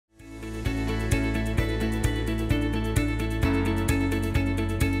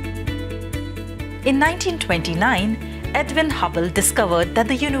In 1929, Edwin Hubble discovered that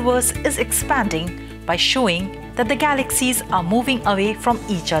the universe is expanding by showing that the galaxies are moving away from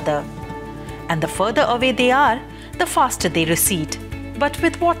each other. And the further away they are, the faster they recede. But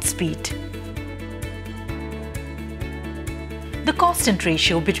with what speed? The constant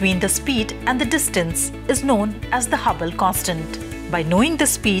ratio between the speed and the distance is known as the Hubble constant. By knowing the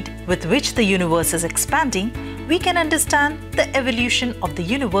speed with which the universe is expanding, we can understand the evolution of the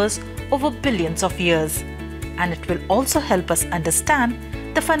universe over billions of years. And it will also help us understand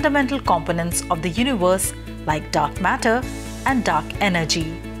the fundamental components of the universe like dark matter and dark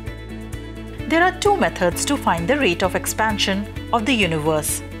energy. There are two methods to find the rate of expansion of the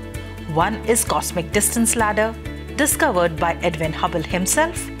universe. One is cosmic distance ladder, discovered by Edwin Hubble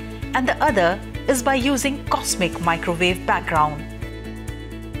himself, and the other is by using cosmic microwave background.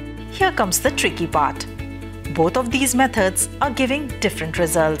 Here comes the tricky part. Both of these methods are giving different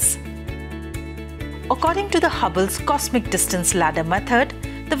results. According to the Hubble's cosmic distance ladder method,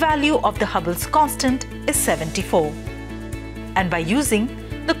 the value of the Hubble's constant is 74. And by using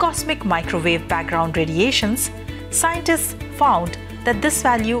the cosmic microwave background radiations, scientists found that this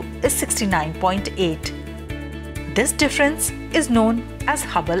value is 69.8. This difference is known as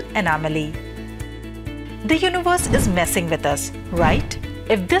Hubble Anomaly. The universe is messing with us, right?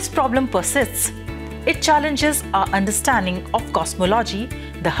 If this problem persists, it challenges our understanding of cosmology.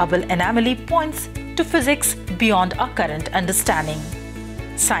 The Hubble Anomaly points to physics beyond our current understanding.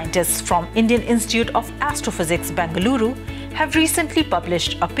 Scientists from Indian Institute of Astrophysics, Bengaluru, have recently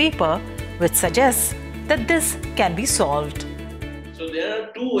published a paper which suggests that this can be solved. So there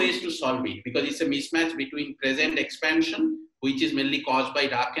are two ways to solve it, because it's a mismatch between present expansion, which is mainly caused by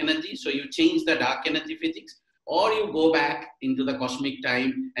dark energy. So you change the dark energy physics, or you go back into the cosmic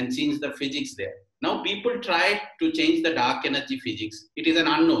time and change the physics there. Now people tried to change the dark energy physics. It is an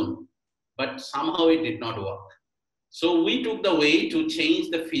unknown, but somehow it did not work. So we took the way to change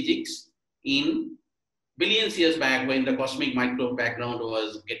the physics in billions years back when the cosmic microwave background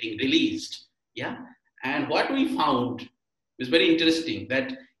was getting released. Yeah, and what we found is very interesting,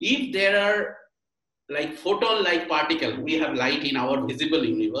 that if there are like photon-like particles, we have light in our visible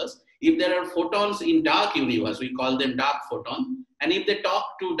universe. If there are photons in dark universe, we call them dark photon. And if they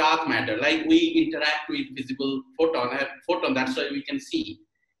talk to dark matter, like we interact with visible photon, that's why we can see.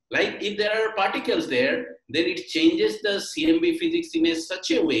 Like if there are particles there, then it changes the CMB physics in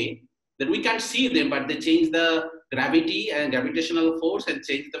such a way that we can't see them, but they change the gravity and gravitational force and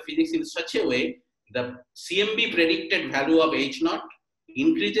change the physics in such a way the CMB predicted value of H0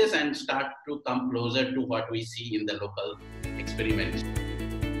 increases and start to come closer to what we see in the local experiments.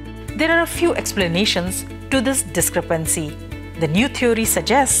 There are a few explanations to this discrepancy. The new theory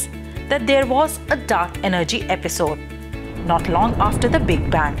suggests that there was a dark energy episode not long after the Big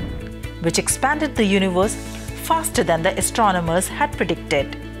Bang, which expanded the universe faster than the astronomers had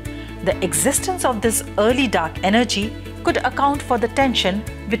predicted. The existence of this early dark energy could account for the tension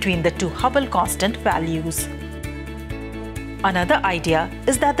between the two Hubble constant values. Another idea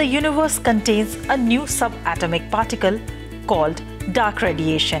is that the universe contains a new subatomic particle called dark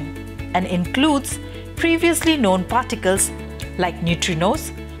radiation and includes previously known particles like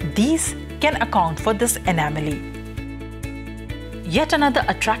neutrinos. These can account for this anomaly. Yet another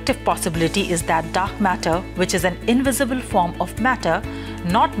attractive possibility is that dark matter, which is an invisible form of matter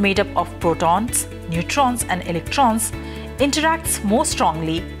not made up of protons, neutrons and electrons, interacts more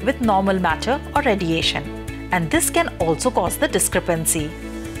strongly with normal matter or radiation. And this can also cause the discrepancy.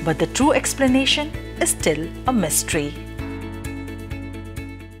 But the true explanation is still a mystery.